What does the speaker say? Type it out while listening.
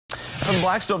From the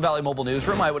Blackstone Valley Mobile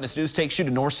Newsroom, Eyewitness News takes you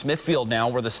to North Smithfield now,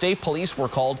 where the state police were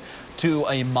called to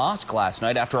a mosque last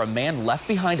night after a man left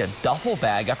behind a duffel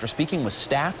bag after speaking with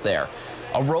staff there.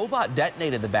 A robot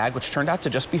detonated the bag, which turned out to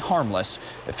just be harmless.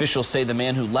 Officials say the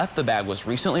man who left the bag was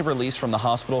recently released from the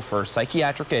hospital for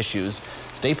psychiatric issues.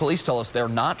 State police tell us they're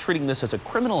not treating this as a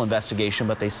criminal investigation,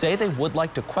 but they say they would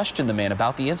like to question the man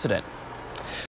about the incident.